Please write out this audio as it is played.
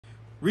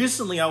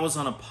Recently, I was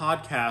on a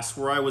podcast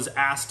where I was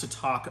asked to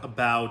talk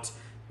about,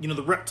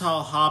 the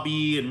reptile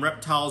hobby and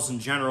reptiles in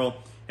general.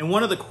 And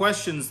one of the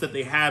questions that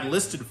they had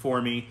listed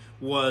for me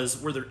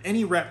was, were there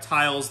any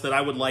reptiles that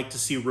I would like to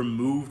see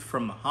removed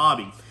from the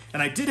hobby?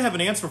 And I did have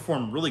an answer for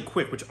them really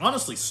quick, which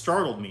honestly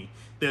startled me.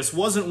 This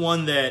wasn't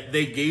one that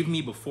they gave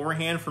me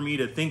beforehand for me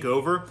to think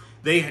over.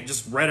 They had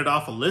just read it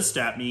off a list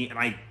at me, and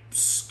I,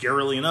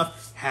 scarily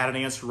enough, had an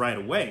answer right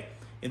away.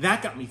 And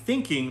that got me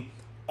thinking,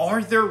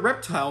 are there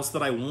reptiles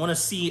that I want to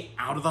see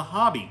out of the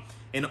hobby?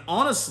 And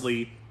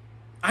honestly,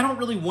 I don't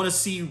really want to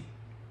see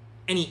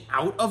any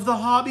out of the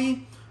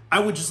hobby.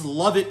 I would just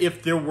love it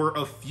if there were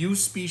a few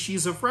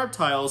species of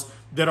reptiles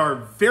that are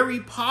very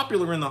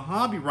popular in the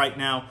hobby right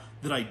now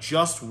that I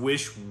just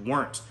wish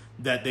weren't.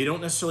 That they don't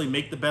necessarily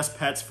make the best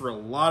pets for a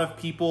lot of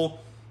people.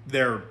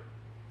 They're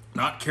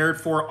not cared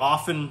for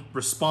often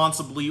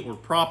responsibly or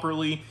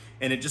properly,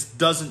 and it just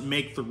doesn't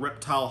make the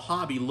reptile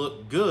hobby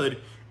look good,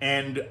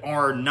 and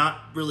are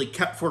not really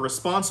kept for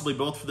responsibly,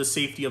 both for the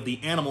safety of the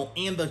animal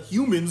and the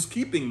humans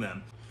keeping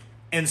them.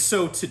 And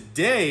so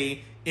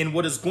today, in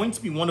what is going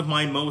to be one of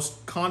my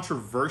most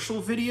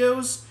controversial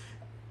videos,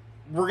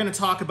 we're going to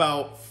talk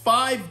about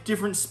 5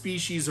 different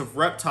species of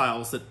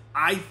reptiles that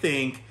I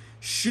think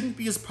shouldn't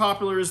be as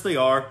popular as they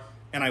are,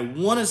 and I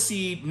want to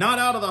see not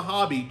out of the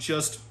hobby,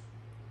 just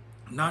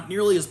not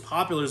nearly as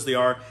popular as they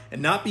are,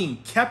 and not being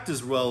kept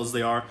as well as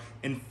they are,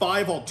 and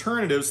 5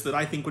 alternatives that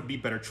I think would be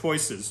better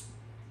choices.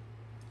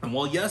 And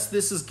while yes,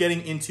 this is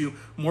getting into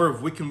more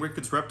of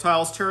Wicked's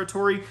reptiles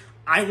territory,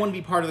 I want to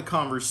be part of the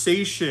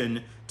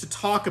conversation to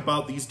talk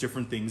about these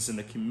different things in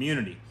the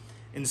community.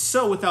 And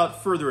so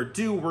without further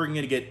ado, we're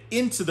going to get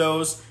into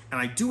those,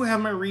 and I do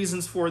have my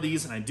reasons for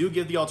these, and I do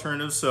give the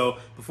alternatives, so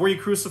before you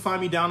crucify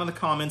me down in the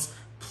comments,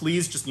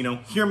 please just,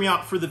 hear me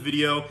out for the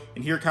video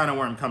and hear kind of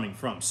where I'm coming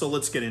from. So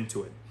let's get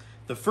into it.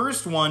 The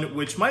first one,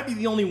 which might be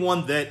the only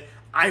one that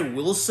I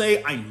will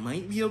say I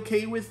might be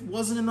okay with,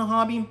 wasn't in the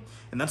hobby,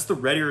 and that's the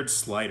red-eared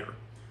slider.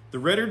 The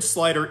red-eared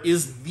slider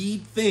is the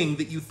thing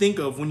that you think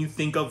of when you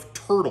think of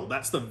turtle.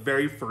 That's the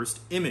very first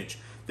image.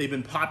 They've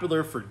been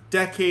popular for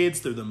decades.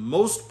 They're the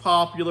most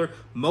popular,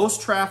 most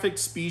trafficked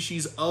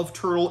species of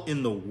turtle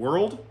in the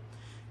world,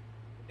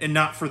 and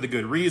not for the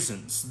good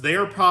reasons. They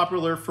are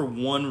popular for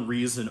one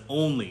reason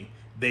only.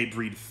 They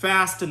breed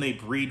fast and they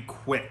breed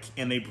quick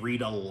and they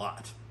breed a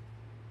lot.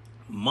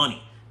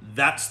 Money.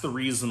 That's the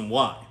reason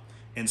why.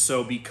 And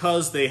so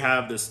because they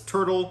have this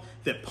turtle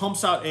that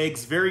pumps out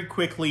eggs very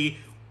quickly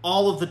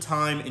all of the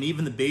time, and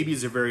even the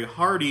babies are very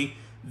hardy,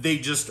 they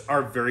just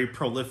are very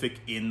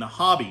prolific in the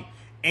hobby.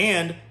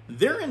 And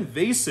they're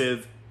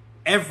invasive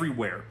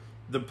everywhere.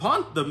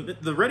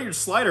 The red-eared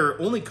slider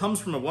only comes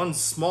from one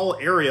small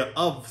area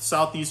of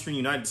southeastern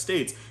United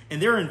States,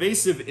 and they're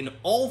invasive in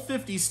all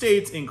 50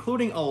 states,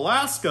 including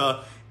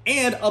Alaska,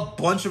 and a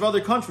bunch of other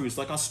countries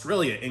like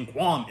Australia and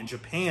Guam and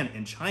Japan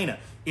and China,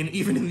 and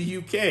even in the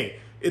UK.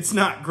 It's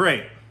not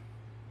great.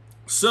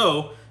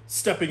 So,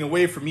 stepping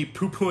away from me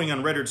poo-pooing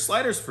on red-eared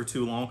sliders for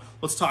too long,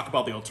 let's talk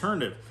about the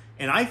alternative.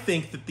 And I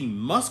think that the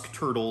musk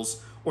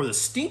turtles or the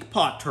stink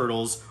pot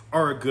turtles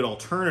are a good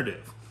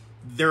alternative.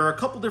 There are a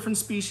couple different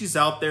species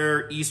out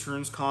there: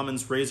 easterns,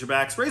 commons,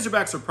 razorbacks.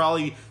 Razorbacks are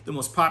probably the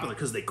most popular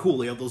because they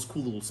have those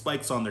cool little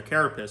spikes on their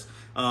carapace.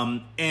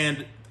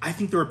 And I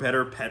think they're a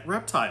better pet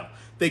reptile.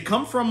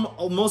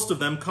 Most of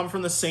them come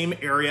from the same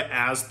area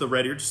as the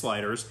red-eared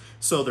sliders,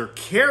 so their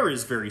care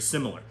is very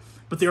similar,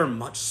 but they are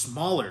much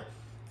smaller.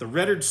 The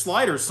red-eared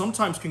sliders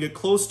sometimes can get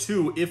close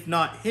to, if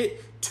not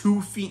hit,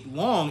 2 feet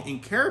long in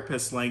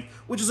carapace length,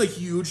 which is a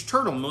huge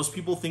turtle. Most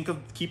people think of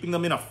keeping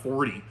them in a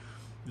 40.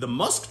 The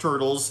musk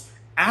turtles,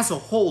 as a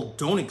whole,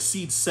 don't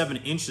exceed 7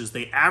 inches.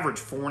 They average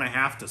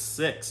 4.5 to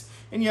 6.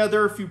 And yeah,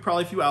 there are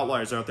probably a few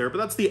outliers out there, but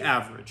that's the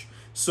average.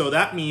 So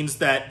that means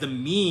that the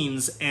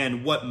means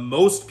and what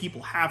most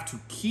people have to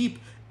keep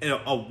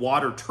a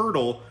water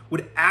turtle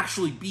would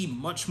actually be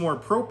much more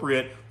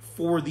appropriate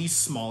for these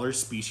smaller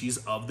species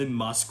of the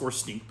musk or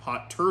stink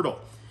pot turtle.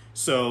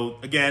 So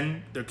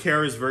again, their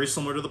care is very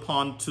similar to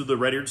the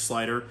red-eared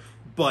slider,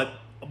 but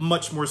a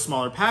much more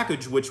smaller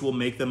package, which will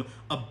make them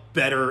a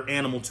better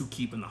animal to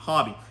keep in the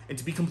hobby. And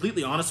to be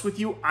completely honest with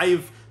you,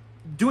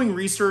 doing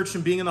research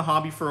and being in the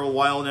hobby for a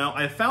while now,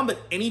 I have found that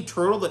any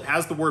turtle that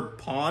has the word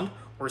pond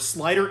or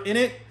slider in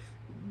it,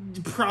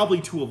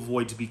 probably to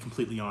avoid, to be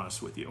completely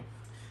honest with you.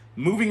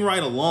 Moving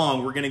right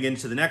along, we're going to get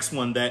into the next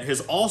one that has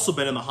also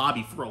been in the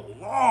hobby for a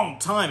long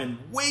time and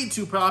way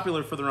too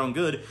popular for their own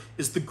good,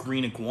 is the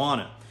green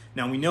iguana.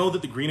 Now, we know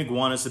that the green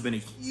iguanas have been a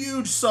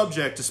huge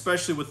subject,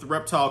 especially with the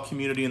reptile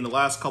community in the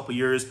last couple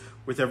years,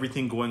 with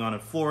everything going on in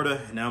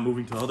Florida and now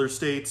moving to other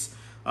states.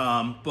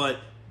 But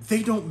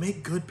they don't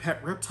make good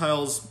pet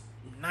reptiles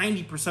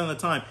 90% of the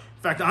time.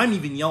 In fact, I'm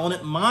even yelling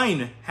at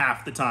mine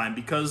half the time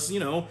because,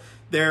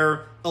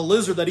 they're a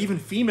lizard that even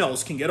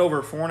females can get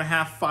over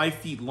 4.5, 5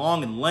 feet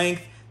long in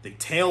length. They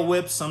tail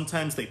whip,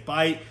 sometimes they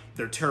bite.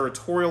 They're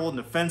territorial and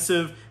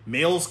offensive.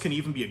 Males can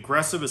even be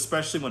aggressive,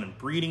 especially when in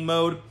breeding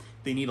mode.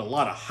 They need a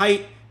lot of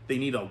height. They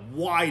need a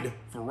wide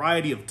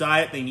variety of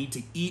diet. They need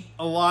to eat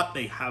a lot.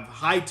 They have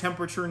high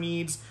temperature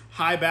needs,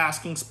 high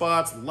basking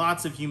spots,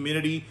 lots of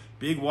humidity,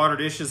 big water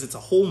dishes. It's a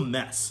whole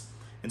mess.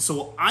 And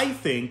so I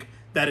think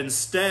that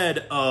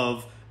instead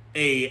of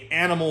a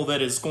animal that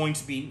is going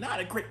to be not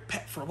a great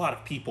pet for a lot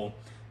of people,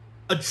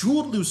 a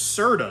jeweled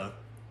Lucerda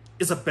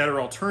is a better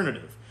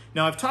alternative.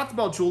 Now, I've talked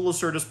about jeweled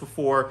Lucerdas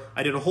before.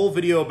 I did a whole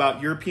video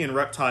about European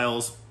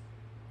reptiles,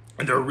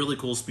 and they're a really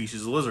cool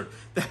species of lizard.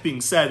 That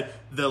being said,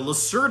 the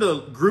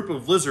Lucerda group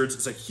of lizards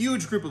is a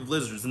huge group of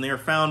lizards, and they are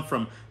found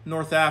from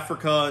North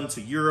Africa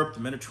into Europe, the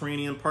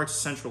Mediterranean, parts of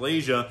Central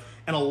Asia,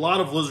 and a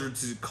lot of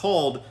lizards is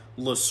called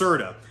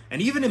Lucerda.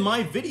 And even in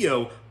my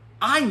video,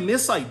 I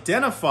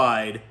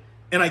misidentified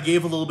and I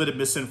gave a little bit of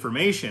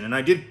misinformation, and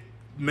I did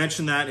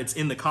mention that. It's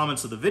in the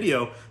comments of the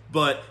video,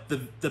 but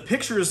the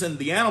pictures and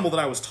the animal that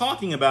I was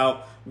talking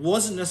about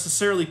wasn't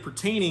necessarily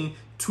pertaining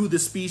to the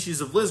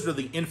species of lizard or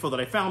the info that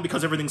I found,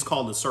 because everything's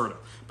called Lucerda.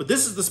 But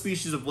this is the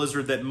species of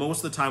lizard that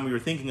most of the time we were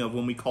thinking of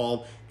when we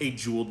called a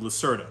jeweled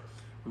Lucerda.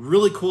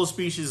 Really cool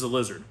species of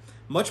lizard.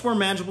 Much more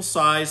manageable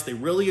size. They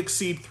really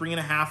exceed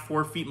 3.5,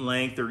 4 feet in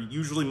length. They're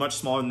usually much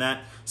smaller than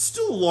that.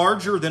 Still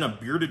larger than a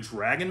bearded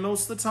dragon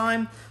most of the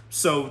time.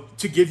 So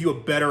to give you a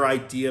better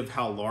idea of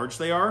how large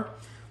they are,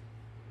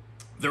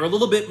 they're a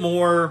little bit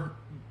more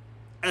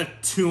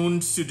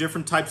attuned to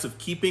different types of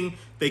keeping.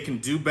 They can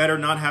do better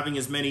not having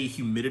as many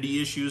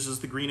humidity issues as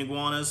the green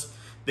iguanas.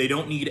 They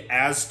don't need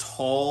as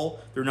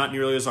tall. They're not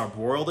nearly as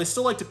arboreal. They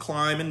still like to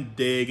climb and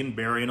dig and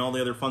bury and all the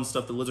other fun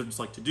stuff that lizards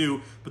like to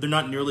do, but they're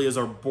not nearly as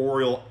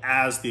arboreal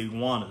as the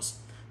iguanas.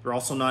 They're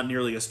also not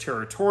nearly as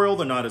territorial.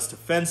 They're not as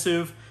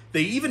defensive.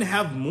 They even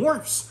have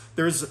morphs.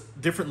 There's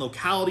different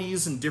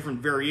localities and different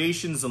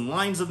variations and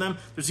lines of them.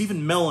 There's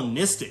even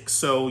melanistic.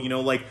 So, you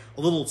know, like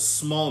a little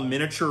small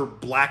miniature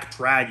black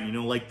dragon, you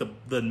know, like the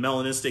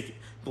melanistic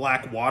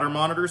black water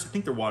monitors. I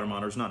think they're water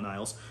monitors, not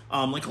Niles.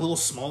 Like a little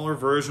smaller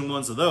version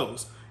ones of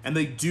those. And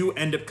they do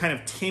end up kind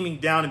of taming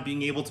down and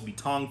being able to be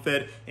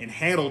tongue-fed and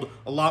handled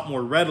a lot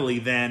more readily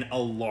than a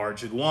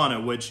large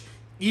iguana, which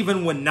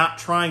even when not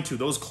trying to,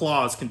 those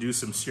claws can do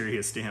some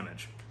serious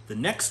damage. The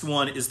next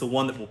one is the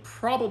one that will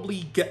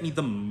probably get me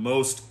the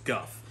most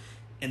guff,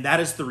 and that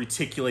is the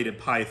reticulated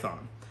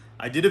python.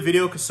 I did a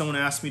video because someone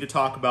asked me to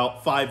talk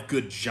about 5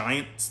 good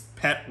giant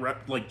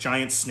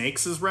giant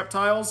snakes as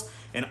reptiles,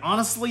 and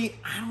honestly,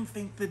 I don't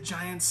think the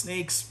giant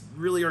snakes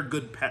really are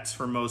good pets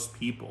for most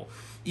people.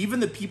 Even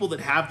the people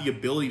that have the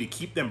ability to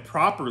keep them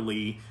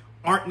properly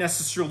aren't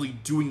necessarily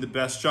doing the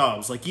best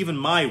jobs. Like even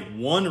my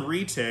one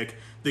retic,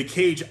 the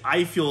cage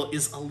I feel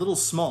is a little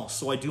small,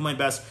 so I do my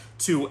best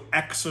to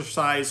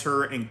exercise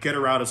her and get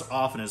her out as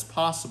often as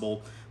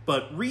possible.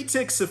 But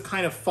retics have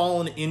kind of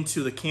fallen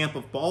into the camp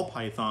of ball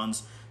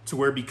pythons to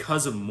where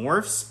because of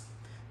morphs,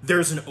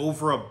 there's an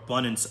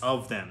overabundance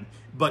of them.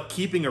 But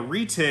keeping a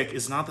retic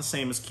is not the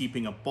same as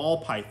keeping a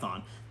ball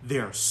python.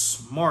 They're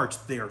smart,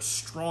 they are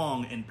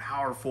strong and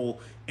powerful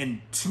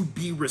and to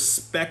be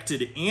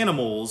respected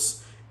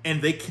animals,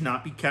 and they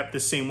cannot be kept the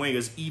same way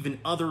as even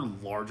other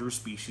larger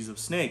species of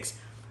snakes.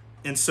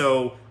 And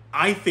so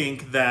I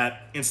think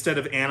that instead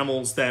of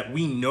animals that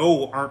we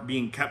know aren't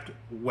being kept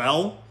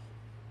well,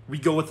 we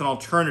go with an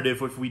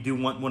alternative if we do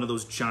want one of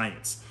those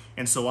giants.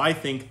 And so I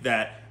think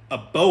that a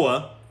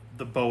boa,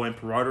 the boa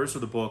imperators or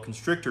the boa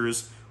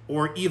constrictors,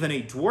 or even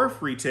a dwarf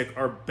retic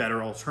are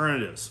better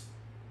alternatives.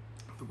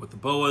 With the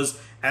boas,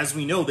 as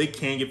we know, they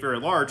can get very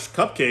large.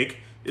 Cupcake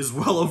is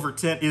well over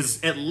 10, is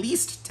at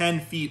least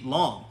 10 feet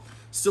long.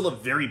 Still a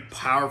very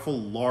powerful,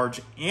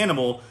 large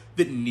animal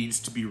that needs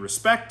to be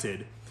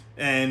respected.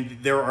 And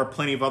there are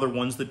plenty of other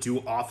ones that do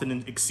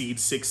often exceed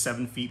 6,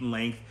 7 feet in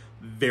length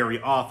very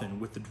often.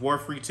 With the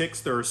dwarf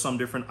retics, there are some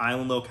different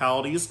island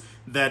localities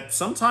that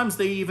sometimes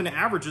they even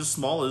average as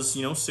small as,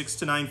 6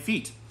 to 9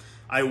 feet.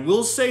 I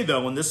will say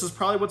though, and this is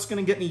probably what's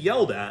going to get me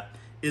yelled at,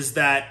 is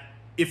that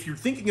if you're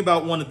thinking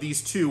about one of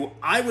these two,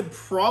 I would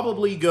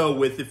probably go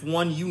with, if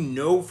one you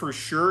know for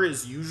sure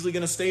is usually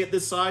going to stay at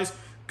this size,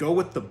 go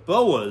with the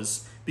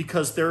boas,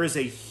 because there is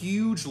a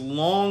huge,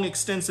 long,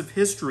 extensive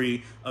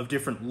history of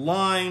different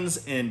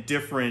lines and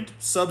different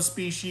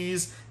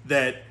subspecies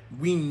that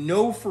we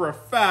know for a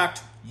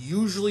fact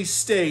usually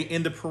stay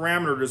in the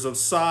parameters of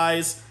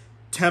size,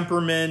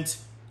 temperament,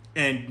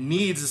 and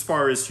needs as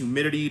far as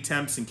humidity,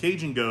 temps, and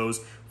caging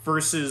goes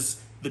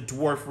versus the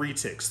dwarf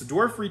retics. The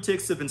dwarf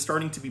retics have been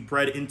starting to be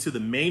bred into the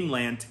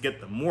mainland to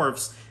get the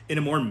morphs in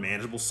a more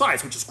manageable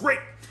size, which is great.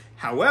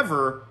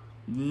 However,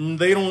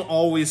 they don't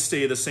always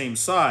stay the same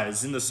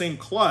size. In the same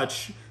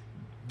clutch,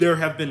 there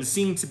have been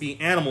seen to be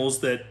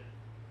animals that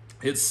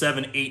hit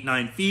 7, 8,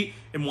 9 feet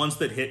and ones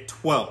that hit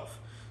 12.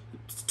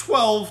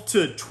 12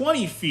 to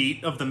 20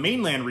 feet of the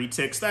mainland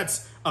retics,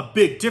 that's a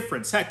big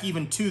difference. Heck,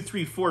 even 2,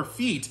 3, 4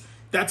 feet,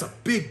 that's a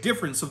big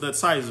difference of that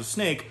size of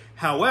snake.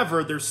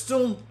 However, they're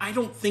still, I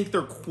don't think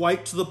they're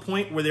quite to the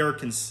point where they are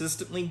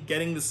consistently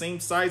getting the same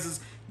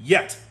sizes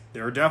yet.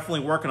 They're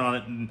definitely working on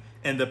it,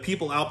 and the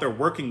people out there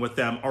working with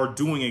them are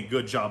doing a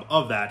good job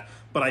of that.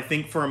 But I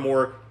think for a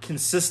more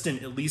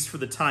consistent, at least for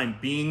the time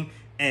being,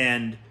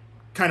 and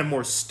kind of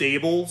more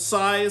stable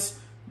size,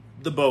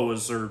 the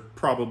boas are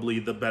probably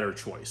the better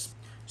choice.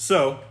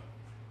 So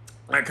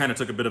that kind of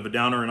took a bit of a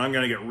downer, and I'm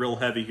going to get real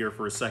heavy here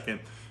for a second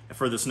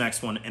for this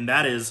next one, and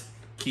that is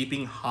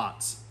keeping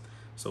hots.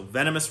 So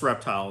venomous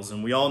reptiles,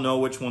 and we all know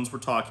which ones we're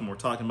talking. We're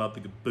talking about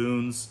the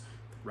gaboons,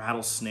 the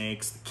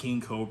rattlesnakes, the king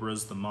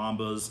cobras, the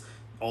mambas,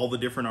 all the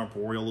different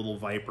arboreal little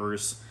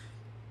vipers.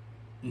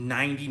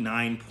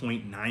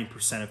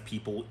 99.9% of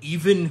people,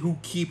 even who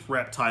keep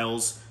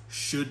reptiles,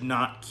 should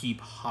not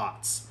keep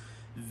hots.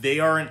 They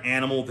are an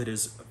animal that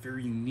is a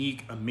very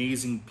unique,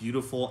 amazing,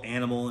 beautiful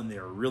animal, and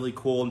they're really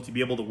cool. And to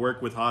be able to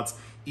work with hots,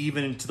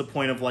 even to the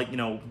point of like,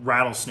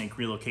 rattlesnake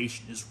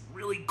relocation, is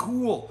really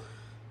cool.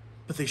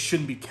 But they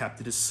shouldn't be kept.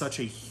 It is such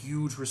a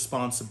huge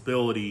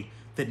responsibility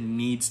that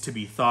needs to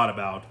be thought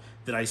about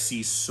that I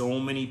see so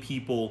many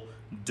people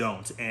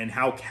don't. And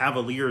how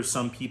cavalier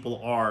some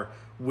people are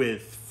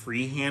with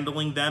free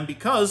handling them,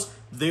 because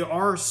they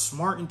are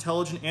smart,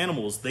 intelligent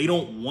animals. They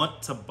don't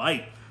want to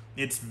bite.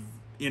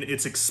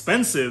 It's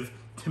expensive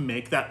to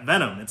make that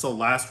venom. It's a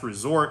last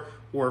resort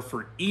or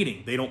for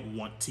eating. They don't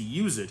want to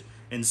use it.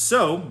 And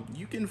so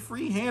you can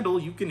free handle,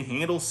 you can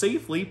handle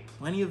safely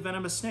plenty of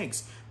venomous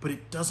snakes, but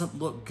it doesn't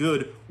look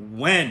good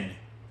when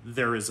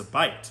there is a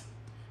bite.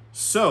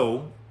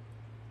 So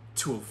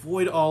to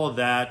avoid all of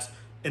that,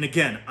 and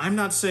again, I'm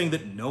not saying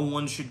that no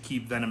one should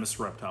keep venomous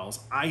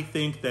reptiles. I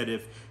think that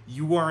if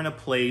you are in a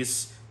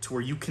place to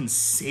where you can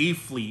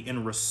safely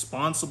and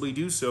responsibly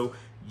do so,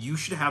 you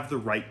should have the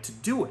right to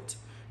do it.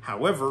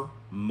 However,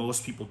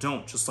 most people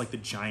don't, just like the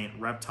giant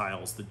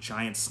reptiles, the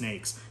giant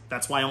snakes.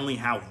 That's why I only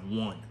have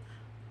one.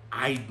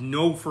 I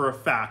know for a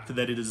fact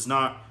that it is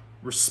not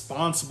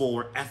responsible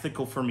or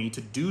ethical for me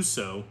to do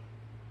so.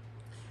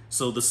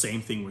 So the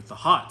same thing with the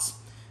hots.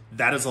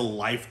 That is a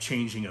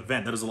life-changing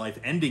event. That is a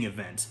life-ending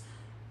event.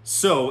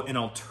 So an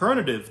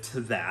alternative to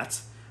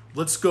that,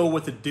 let's go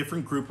with a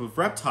different group of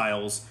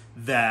reptiles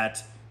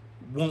that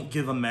won't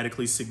give a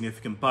medically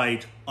significant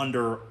bite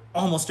under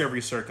almost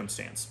every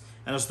circumstance.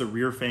 And that's the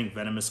rear-fang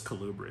venomous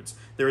colubrids.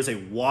 There is a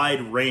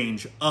wide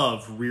range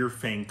of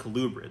rear-fang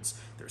colubrids.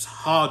 There's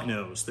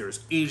hognose,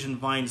 there's Asian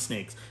vine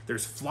snakes,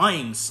 there's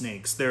flying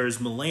snakes,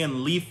 there's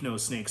Malayan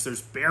leaf-nose snakes,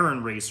 there's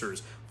barren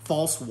racers,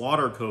 false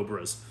water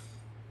cobras.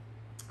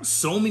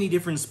 So many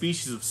different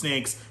species of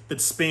snakes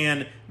that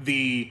span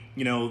the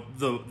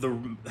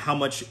how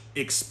much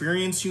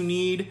experience you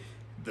need,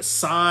 the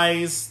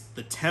size,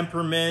 the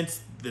temperament,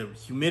 the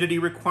humidity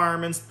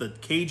requirements, the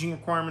caging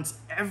requirements,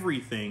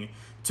 everything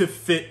to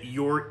fit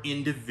your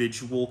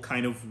individual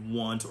kind of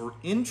want or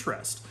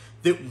interest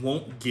that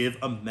won't give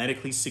a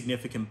medically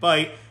significant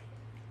bite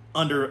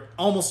under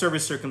almost every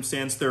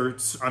circumstance.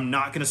 I'm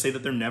not going to say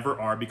that there never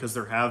are, because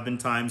there have been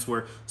times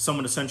where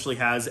someone essentially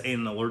has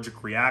an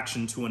allergic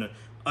reaction to an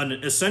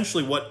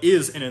essentially what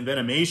is an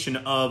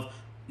envenomation of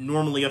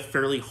normally a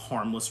fairly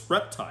harmless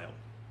reptile.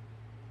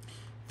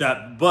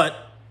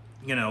 But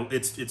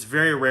it's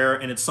very rare,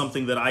 and it's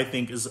something that I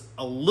think is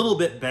a little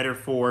bit better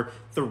for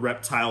the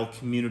reptile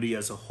community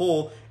as a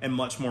whole, and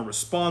much more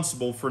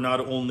responsible for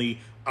not only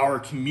our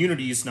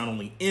community's not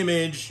only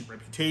image,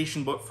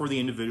 reputation, but for the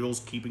individuals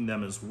keeping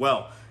them as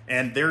well.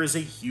 And there is a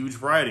huge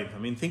variety. I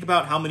mean, think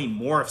about how many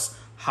morphs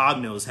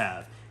hognose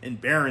have, and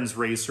Barron's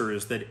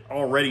racers that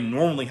already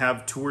normally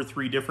have 2 or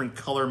 3 different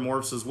color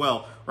morphs as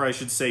well, or I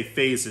should say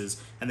phases.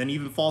 And then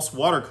even false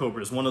water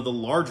cobras, one of the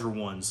larger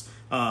ones,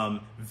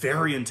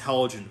 very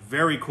intelligent,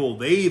 very cool.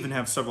 They even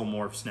have several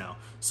morphs now.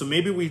 So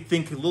maybe we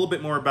think a little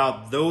bit more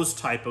about those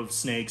type of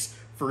snakes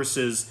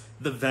versus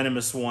the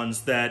venomous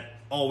ones that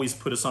always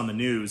put us on the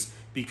news,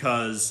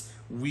 because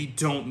we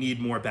don't need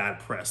more bad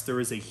press. There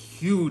is a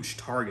huge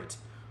target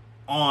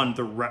on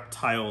the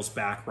reptiles'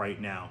 back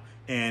right now,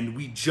 and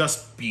we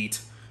just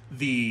beat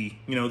the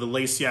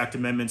Lacey Act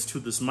amendments to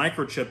this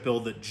microchip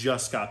bill that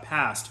just got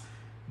passed.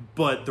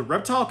 But the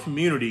reptile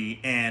community,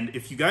 and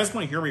if you guys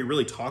want to hear me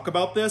really talk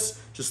about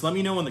this, just let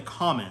me know in the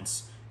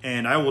comments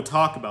and I will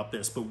talk about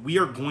this. But we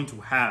are going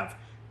to have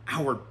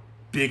our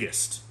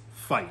biggest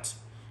fight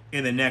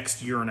in the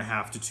next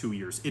 1.5 to 2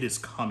 years. It is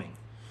coming,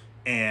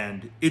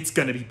 and it's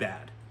going to be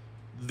bad.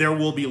 There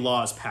will be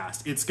laws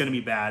passed. It's going to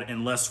be bad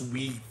unless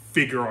we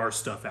figure our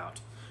stuff out.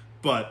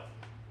 But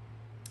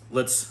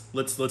let's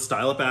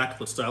dial it back.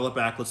 Let's dial it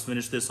back. Let's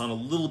finish this on a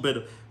little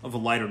bit of a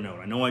lighter note.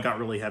 I know I got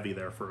really heavy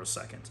there for a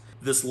second.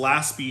 This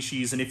last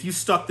species, and if you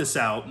stuck this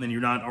out and then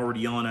you're not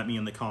already yelling at me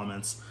in the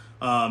comments,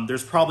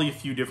 there's probably a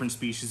few different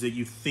species that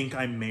you think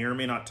I may or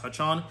may not touch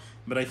on,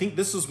 but I think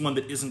this is one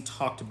that isn't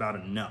talked about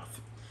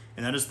enough,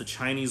 and that is the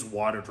Chinese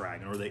water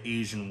dragon, or the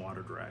Asian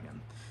water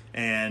dragon.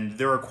 And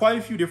there are quite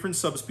a few different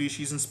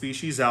subspecies and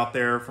species out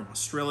there, from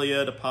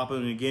Australia to Papua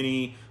New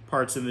Guinea,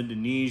 parts of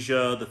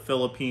Indonesia, the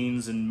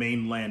Philippines, and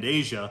mainland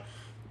Asia,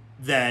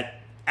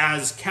 that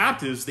as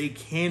captives, they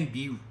can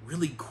be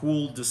really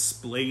cool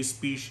display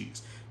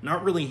species.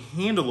 Not really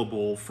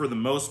handleable for the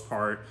most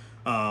part,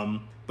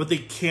 but they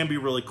can be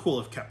really cool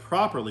if kept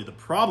properly. The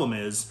problem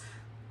is,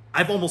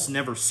 I've almost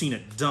never seen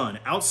it done.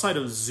 Outside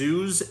of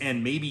zoos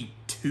and maybe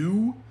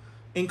 2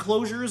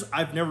 Enclosures,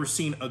 I've never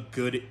seen a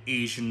good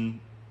Asian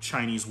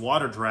Chinese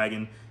water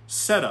dragon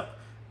setup.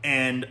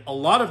 And a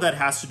lot of that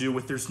has to do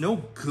with there's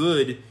no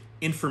good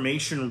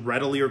information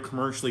readily or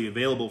commercially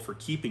available for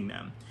keeping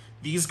them.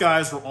 These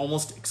guys were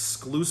almost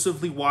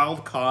exclusively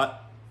wild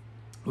caught,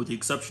 with the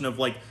exception of,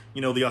 like,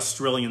 you know, the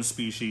Australian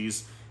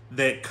species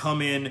that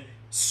come in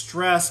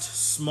stressed,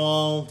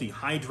 small,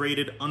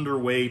 dehydrated,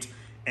 underweight,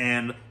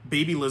 and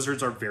baby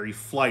lizards are very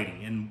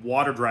flighty, and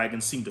water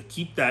dragons seem to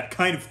keep that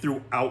kind of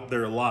throughout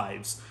their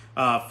lives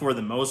for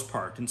the most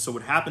part. And so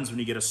what happens when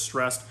you get a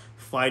stressed,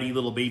 flighty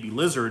little baby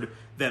lizard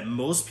that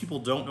most people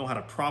don't know how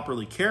to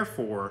properly care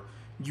for,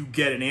 you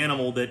get an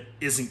animal that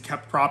isn't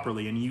kept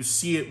properly. And you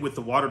see it with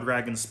the water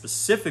dragons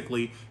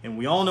specifically, and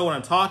we all know what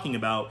I'm talking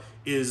about,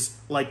 is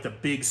like the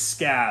big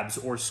scabs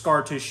or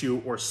scar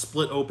tissue or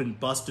split open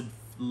busted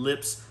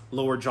lips,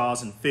 lower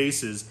jaws, and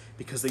faces,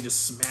 because they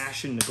just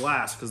smash into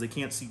glass because they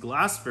can't see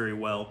glass very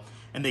well,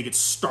 and they get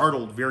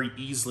startled very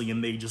easily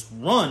and they just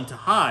run to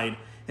hide.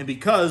 And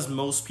because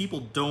most people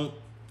don't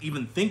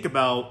even think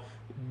about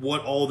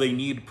what all they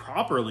need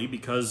properly,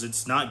 because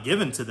it's not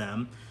given to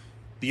them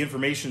the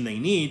information they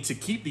need to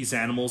keep these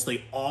animals,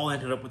 they all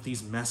ended up with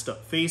these messed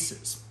up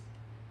faces.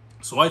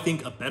 So I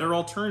think a better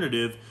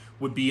alternative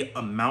would be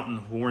a mountain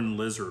horn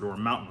lizard or a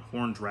mountain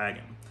horn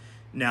dragon.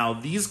 Now,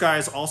 these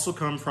guys also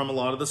come from a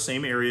lot of the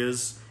same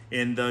areas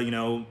in the, you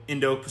know,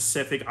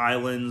 Indo-Pacific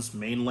islands,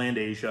 mainland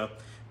Asia,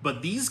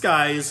 but these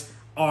guys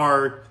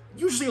are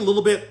usually a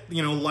little bit,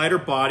 you know, lighter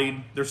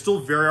bodied. They're still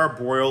very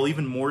arboreal,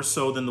 even more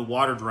so than the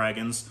water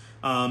dragons.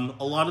 A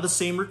lot of the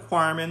same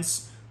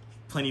requirements,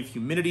 plenty of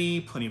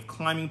humidity, plenty of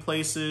climbing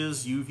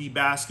places, UV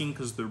basking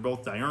because they're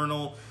both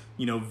diurnal,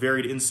 you know,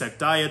 varied insect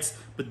diets.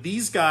 But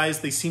these guys,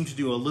 they seem to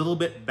do a little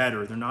bit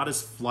better. They're not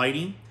as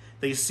flighty.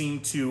 They seem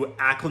to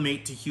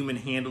acclimate to human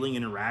handling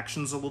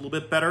interactions a little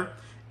bit better.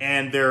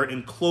 And their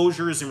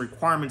enclosures and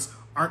requirements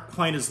aren't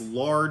quite as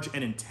large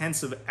and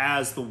intensive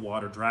as the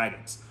water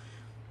dragons.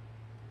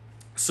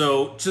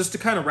 So just to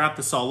kind of wrap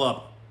this all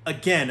up,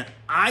 again,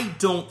 I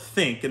don't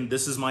think, and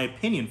this is my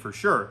opinion for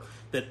sure,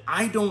 that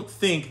I don't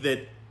think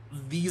that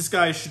these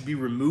guys should be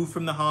removed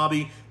from the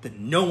hobby, that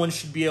no one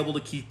should be able to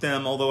keep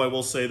them, although I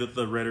will say that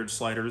the red-eared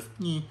sliders,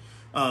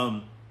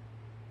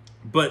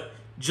 but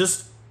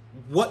just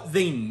what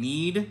they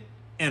need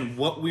and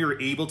what we are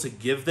able to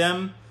give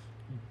them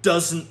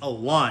doesn't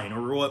align,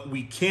 or what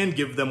we can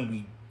give them,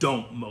 we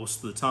don't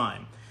most of the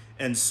time.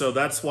 And so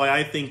that's why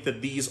I think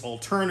that these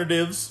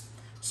alternatives,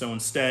 so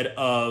instead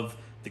of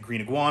the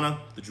green iguana,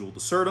 the jewel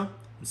lacerda,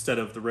 instead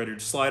of the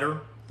red-eared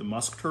slider, the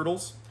musk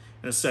turtles,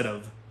 and instead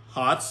of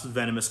hots,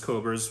 venomous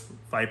cobras,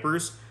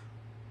 vipers,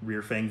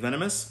 rear fang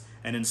venomous,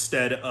 and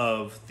instead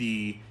of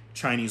the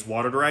Chinese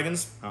water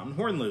dragons, mountain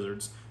horn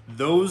lizards,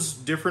 those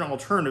different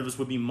alternatives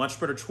would be much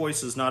better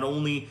choices, not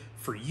only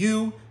for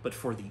you, but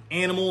for the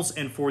animals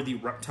and for the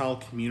reptile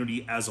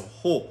community as a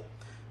whole.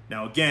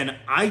 Now, again,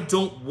 I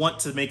don't want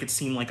to make it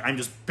seem like I'm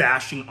just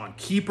bashing on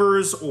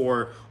keepers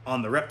or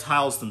on the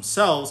reptiles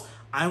themselves.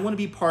 I want to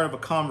be part of a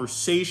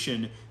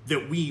conversation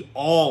that we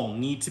all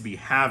need to be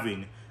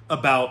having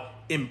about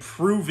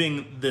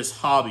improving this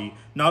hobby,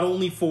 not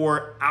only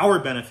for our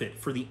benefit,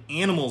 for the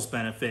animals'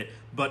 benefit,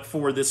 but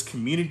for this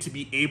community to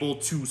be able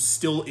to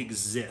still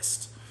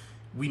exist.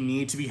 We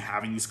need to be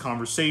having these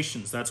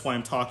conversations. That's why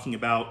I'm talking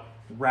about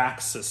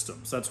rack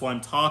systems. That's why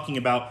I'm talking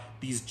about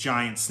these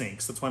giant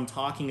snakes. That's why I'm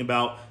talking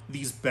about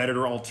these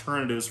better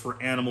alternatives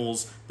for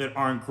animals that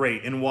aren't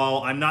great. And while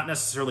I'm not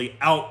necessarily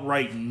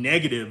outright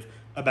negative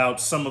about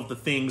some of the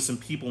things and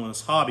people in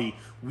this hobby,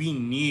 we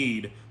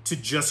need to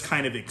just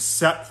kind of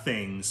accept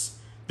things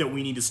that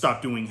we need to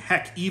stop doing.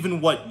 Heck,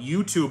 even what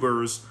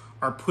YouTubers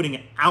are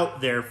putting out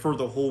there for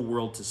the whole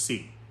world to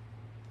see.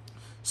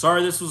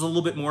 Sorry, this was a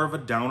little bit more of a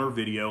downer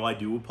video. I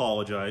do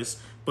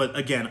apologize. But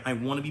again, I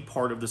want to be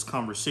part of this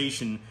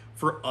conversation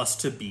for us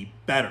to be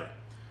better.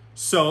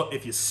 So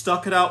if you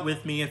stuck it out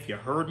with me, if you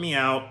heard me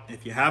out,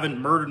 if you haven't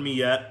murdered me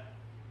yet,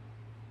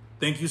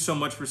 thank you so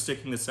much for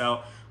sticking this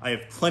out. I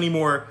have plenty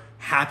more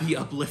happy,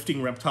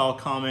 uplifting reptile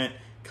comment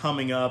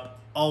coming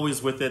up,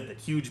 always with it, the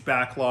huge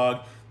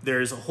backlog.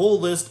 There's a whole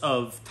list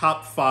of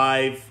top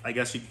 5, I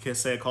guess you could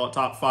say, I call it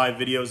top 5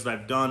 videos that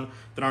I've done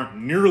that aren't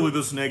nearly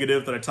this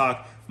negative, that I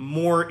talk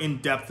more in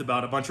depth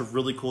about a bunch of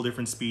really cool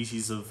different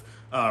species of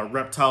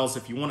reptiles.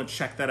 If you want to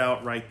check that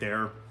out right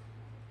there.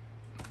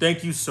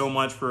 Thank you so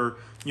much for,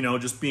 you know,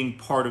 just being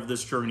part of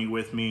this journey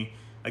with me.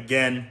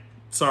 Again,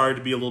 sorry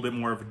to be a little bit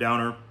more of a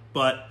downer,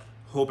 but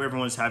hope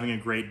everyone's having a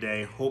great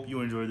day. Hope you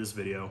enjoyed this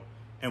video,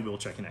 and we'll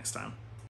check you next time.